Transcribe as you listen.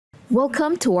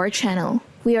Welcome to our channel.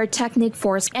 We are Technic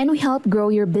Force and we help grow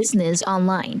your business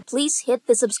online. Please hit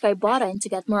the subscribe button to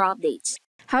get more updates.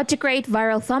 How to create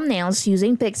viral thumbnails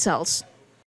using Pikzels.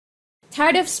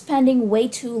 Tired of spending way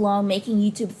too long making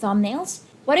YouTube thumbnails?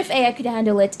 What if AI could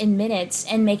handle it in minutes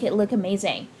and make it look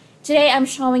amazing? Today I'm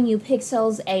showing you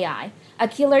Pikzels AI, a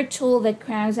killer tool that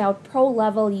cranks out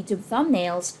pro-level YouTube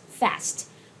thumbnails fast.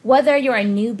 Whether you're a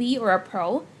newbie or a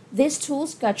pro, this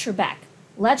tool's got your back.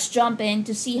 Let's jump in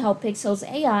to see how Pikzels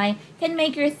AI can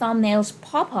make your thumbnails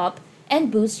pop up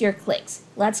and boost your clicks.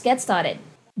 Let's get started.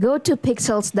 Go to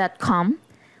pikzels.com.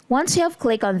 Once you have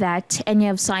clicked on that and you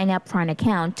have signed up for an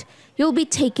account, you'll be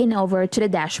taken over to the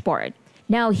dashboard.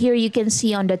 Now here you can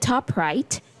see on the top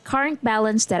right, current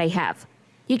balance that I have.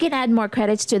 You can add more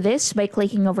credits to this by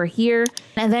clicking over here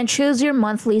and then choose your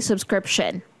monthly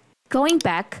subscription. Going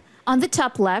back, on the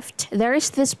top left, there is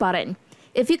this button.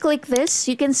 If you click this,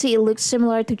 you can see it looks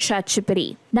similar to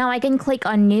ChatGPT. Now I can click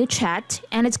on New Chat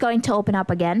and it's going to open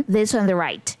up again, this on the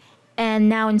right. And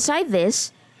now inside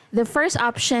this, the first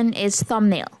option is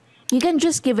thumbnail. You can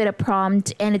just give it a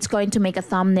prompt and it's going to make a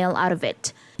thumbnail out of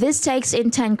it. This takes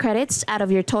in 10 credits out of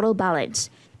your total balance.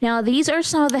 Now these are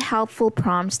some of the helpful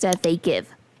prompts that they give.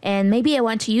 And maybe I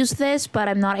want to use this, but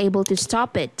I'm not able to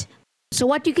stop it. So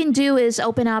what you can do is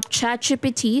open up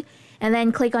ChatGPT and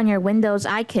then click on your Windows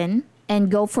icon and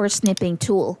go for a snipping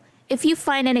tool. If you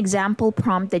find an example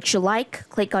prompt that you like,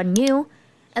 click on New,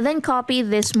 and then copy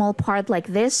this small part like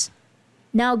this.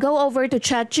 Now go over to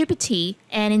ChatGPT,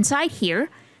 and inside here,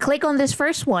 click on this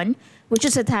first one, which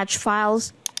is attach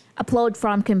files, upload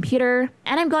from computer,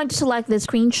 and I'm going to select the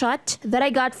screenshot that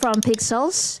I got from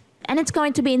Pikzels, and it's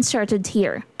going to be inserted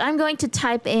here. I'm going to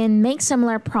type in make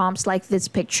similar prompts like this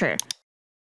picture.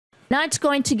 Now it's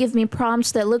going to give me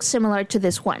prompts that look similar to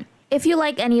this one. If you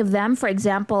like any of them, for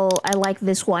example, I like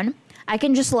this one, I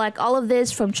can just select all of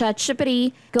this from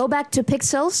ChatGPT, go back to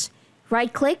Pikzels,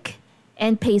 right-click,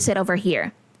 and paste it over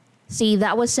here. See,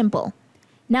 that was simple.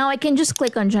 Now I can just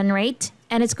click on Generate,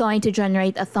 and it's going to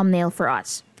generate a thumbnail for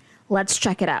us. Let's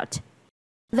check it out.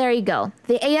 There you go.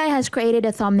 The AI has created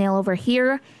a thumbnail over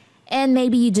here, and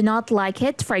maybe you do not like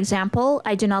it. For example,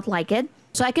 I do not like it.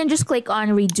 So I can just click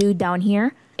on Redo down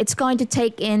here. It's going to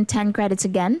take in 10 credits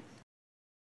again.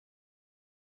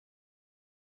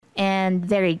 And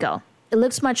there you go. It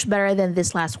looks much better than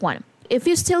this last one. If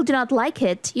you still do not like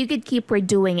it, you could keep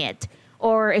redoing it.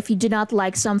 Or if you do not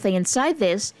like something inside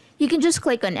this, you can just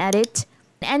click on Edit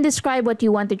and describe what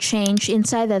you want to change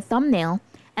inside the thumbnail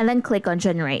and then click on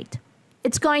Generate.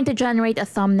 It's going to generate a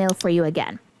thumbnail for you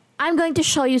again. I'm going to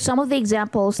show you some of the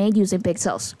examples made using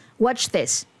Pikzels. Watch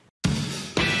this.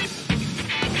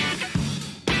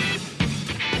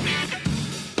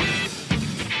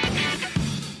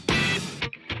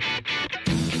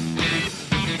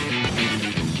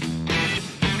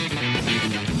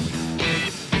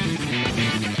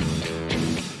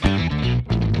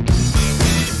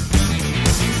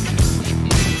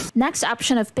 Next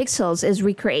option of Pikzels is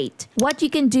Recreate. What you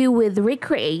can do with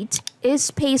Recreate is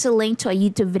paste a link to a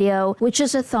YouTube video which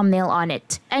is a thumbnail on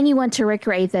it. And you want to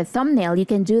recreate that thumbnail, you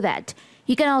can do that.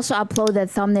 You can also upload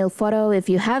that thumbnail photo if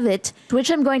you have it,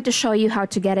 which I'm going to show you how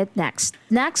to get it next.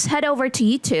 Next, head over to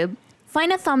YouTube.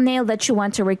 Find a thumbnail that you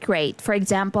want to recreate. For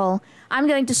example, I'm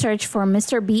going to search for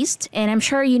Mr. Beast, and I'm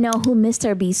sure you know who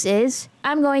Mr. Beast is.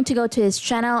 I'm going to go to his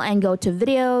channel and go to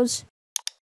Videos.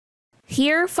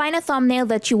 Here, find a thumbnail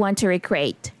that you want to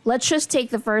recreate. Let's just take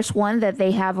the first one that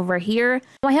they have over here.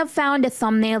 I have found a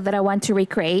thumbnail that I want to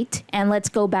recreate, and let's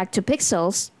go back to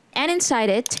Pikzels. And inside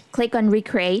it, click on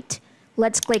Recreate.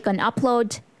 Let's click on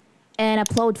Upload and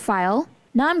Upload File.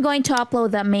 Now I'm going to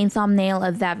upload the main thumbnail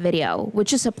of that video,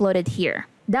 which is uploaded here.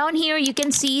 Down here, you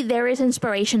can see there is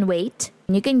inspiration weight.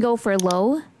 You can go for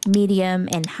low, medium,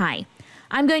 and high.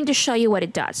 I'm going to show you what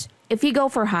it does. If you go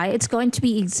for high, it's going to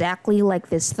be exactly like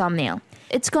this thumbnail.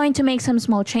 It's going to make some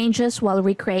small changes while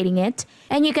recreating it,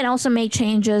 and you can also make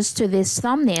changes to this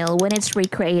thumbnail when it's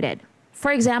recreated.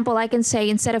 For example, I can say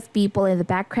instead of people in the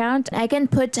background, I can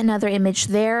put another image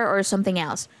there or something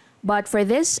else. But for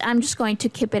this, I'm just going to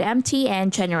keep it empty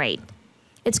and generate.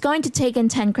 It's going to take in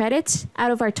 10 credits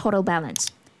out of our total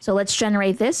balance. So let's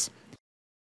generate this.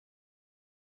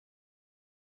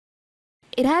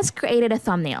 It has created a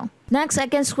thumbnail. Next, I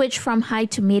can switch from high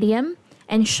to medium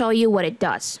and show you what it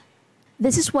does.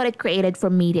 This is what it created for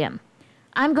medium.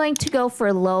 I'm going to go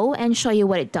for low and show you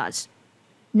what it does.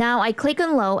 Now I click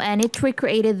on low and it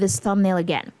recreated this thumbnail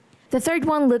again. The third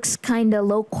one looks kinda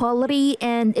low quality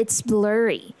and it's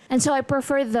blurry. And so I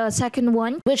prefer the second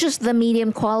one, which is the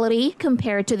medium quality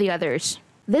compared to the others.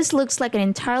 This looks like an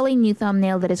entirely new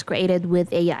thumbnail that is created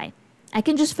with AI. I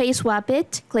can just face swap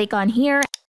it, click on here,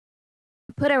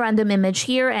 put a random image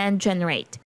here and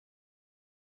generate.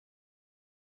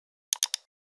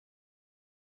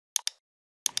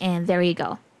 And there you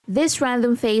go. This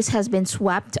random face has been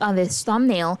swapped on this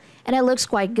thumbnail and it looks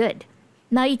quite good.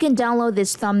 Now you can download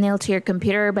this thumbnail to your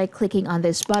computer by clicking on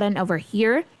this button over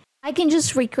here. I can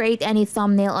just recreate any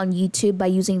thumbnail on YouTube by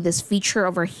using this feature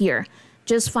over here.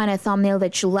 Just find a thumbnail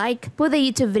that you like, put the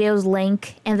YouTube video's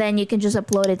link, and then you can just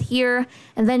upload it here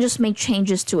and then just make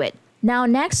changes to it. Now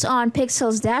next on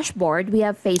Pixels dashboard, we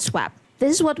have face swap.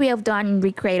 This is what we have done in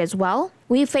Recreate as well.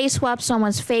 We face swap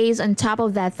someone's face on top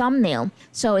of that thumbnail.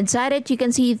 So inside it, you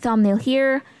can see thumbnail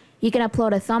here. You can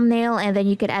upload a thumbnail and then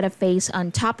you can add a face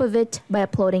on top of it by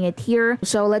uploading it here.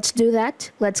 So let's do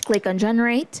that. Let's click on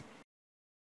generate.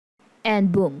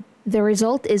 And boom, the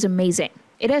result is amazing.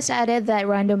 It has added that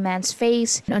random man's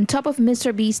face on top of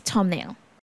Mr. Beast's thumbnail.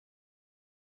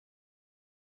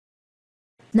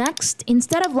 Next,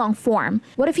 instead of long form,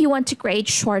 what if you want to create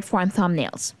short form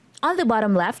thumbnails? On the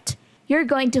bottom left, you're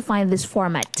going to find this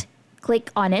format. Click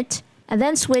on it and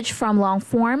then switch from long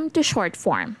form to short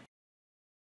form.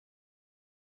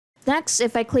 Next,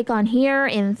 if I click on here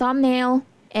in thumbnail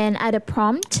and add a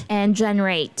prompt and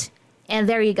generate. And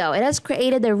there you go. It has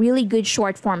created a really good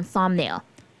short form thumbnail.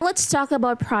 Let's talk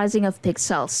about pricing of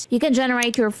Pixels. You can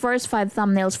generate your first 5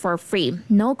 thumbnails for free.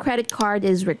 No credit card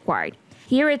is required.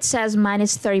 Here it says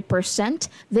minus 30%.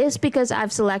 This because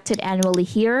I've selected annually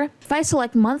here. If I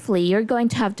select monthly, you're going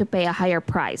to have to pay a higher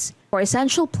price. For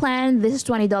Essential Plan, this is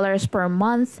 $20 per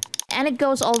month. And it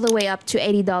goes all the way up to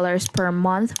 $80 per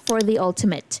month for the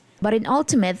Ultimate. But in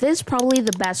Ultimate, this is probably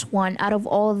the best one out of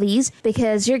all these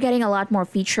because you're getting a lot more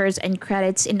features and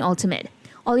credits in Ultimate.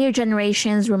 All your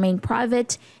generations remain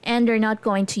private and you're not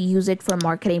going to use it for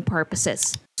marketing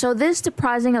purposes. So this is the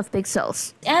pricing of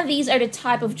Pixels. And these are the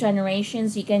type of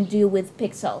generations you can do with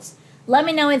Pixels. Let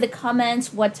me know in the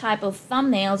comments what type of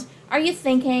thumbnails are you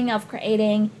thinking of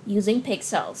creating using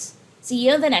Pixels. See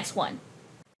you in the next one.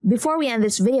 Before we end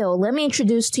this video, let me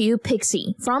introduce to you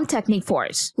Pixci from Technic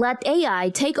Force. Let AI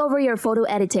take over your photo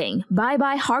editing.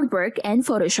 Bye-bye hard work and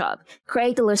Photoshop.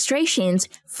 Create illustrations,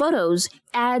 photos,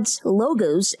 ads,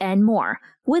 logos, and more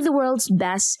with the world's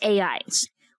best AIs.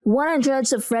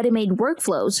 100s of ready-made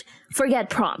workflows. Forget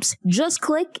prompts. Just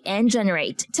click and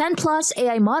generate. 10 plus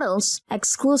AI models,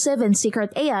 exclusive and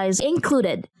secret AIs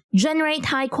included. Generate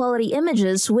high-quality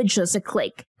images with just a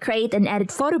click. Create and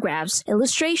edit photographs,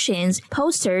 illustrations,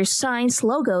 posters, signs,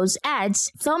 logos,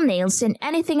 ads, thumbnails, and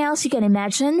anything else you can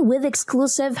imagine with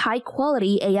exclusive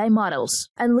high-quality AI models.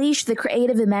 Unleash the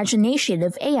creative imagination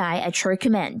of AI at your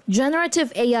command.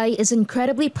 Generative AI is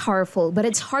incredibly powerful, but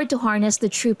it's hard to harness the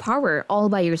true power all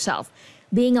by yourself.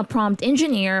 Being a prompt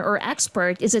engineer or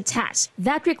expert is a task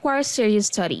that requires serious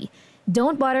study.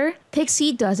 Don't bother,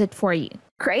 Pixci does it for you.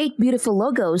 Create beautiful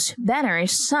logos,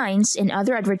 banners, signs, and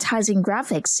other advertising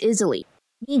graphics easily.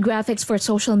 Need graphics for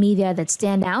social media that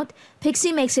stand out?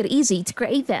 Pixci makes it easy to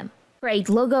create them. Create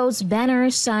logos,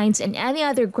 banners, signs, and any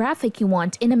other graphic you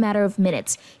want in a matter of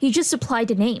minutes. You just apply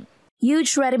the name.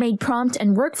 Huge ready-made prompt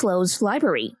and workflows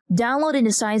library. Download in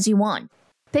the size you want.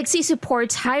 Pixci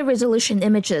supports high-resolution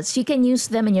images. You can use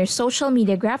them in your social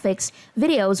media graphics,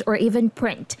 videos, or even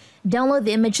print. Download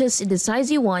the images in the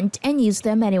size you want and use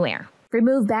them anywhere.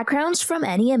 Remove backgrounds from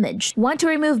any image. Want to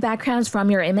remove backgrounds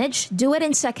from your image? Do it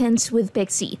in seconds with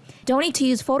Pixci. Don't need to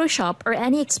use Photoshop or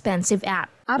any expensive app.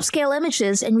 Upscale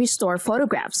images and restore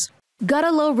photographs. Got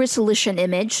a low-resolution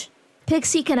image?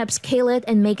 Pixci can upscale it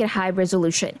and make it high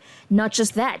resolution. Not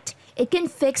just that, it can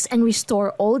fix and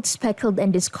restore old speckled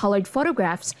and discolored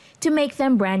photographs to make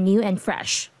them brand new and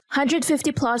fresh.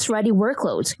 150 plus ready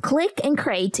workloads. Click and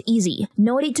create easy.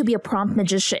 No need to be a prompt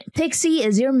magician. Pixci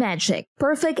is your magic.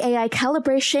 Perfect AI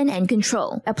calibration and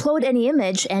control. Upload any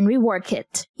image and rework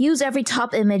it. Use every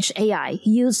top image AI.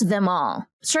 Use them all.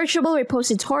 Searchable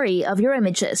repository of your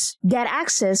images. Get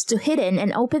access to hidden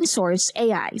and open source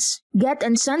AIs. Get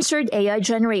uncensored AI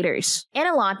generators. And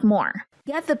a lot more.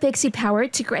 Get the Pixci power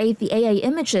to create the AI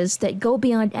images that go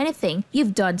beyond anything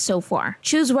you've done so far.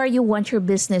 Choose where you want your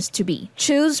business to be.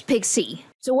 Choose Pixci.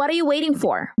 So what are you waiting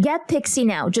for? Get Pixci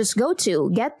now. Just go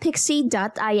to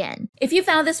getpixci.in. If you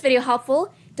found this video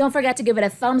helpful, don't forget to give it a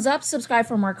thumbs up, subscribe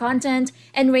for more content,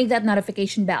 and ring that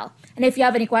notification bell. And if you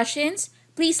have any questions,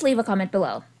 please leave a comment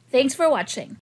below. Thanks for watching.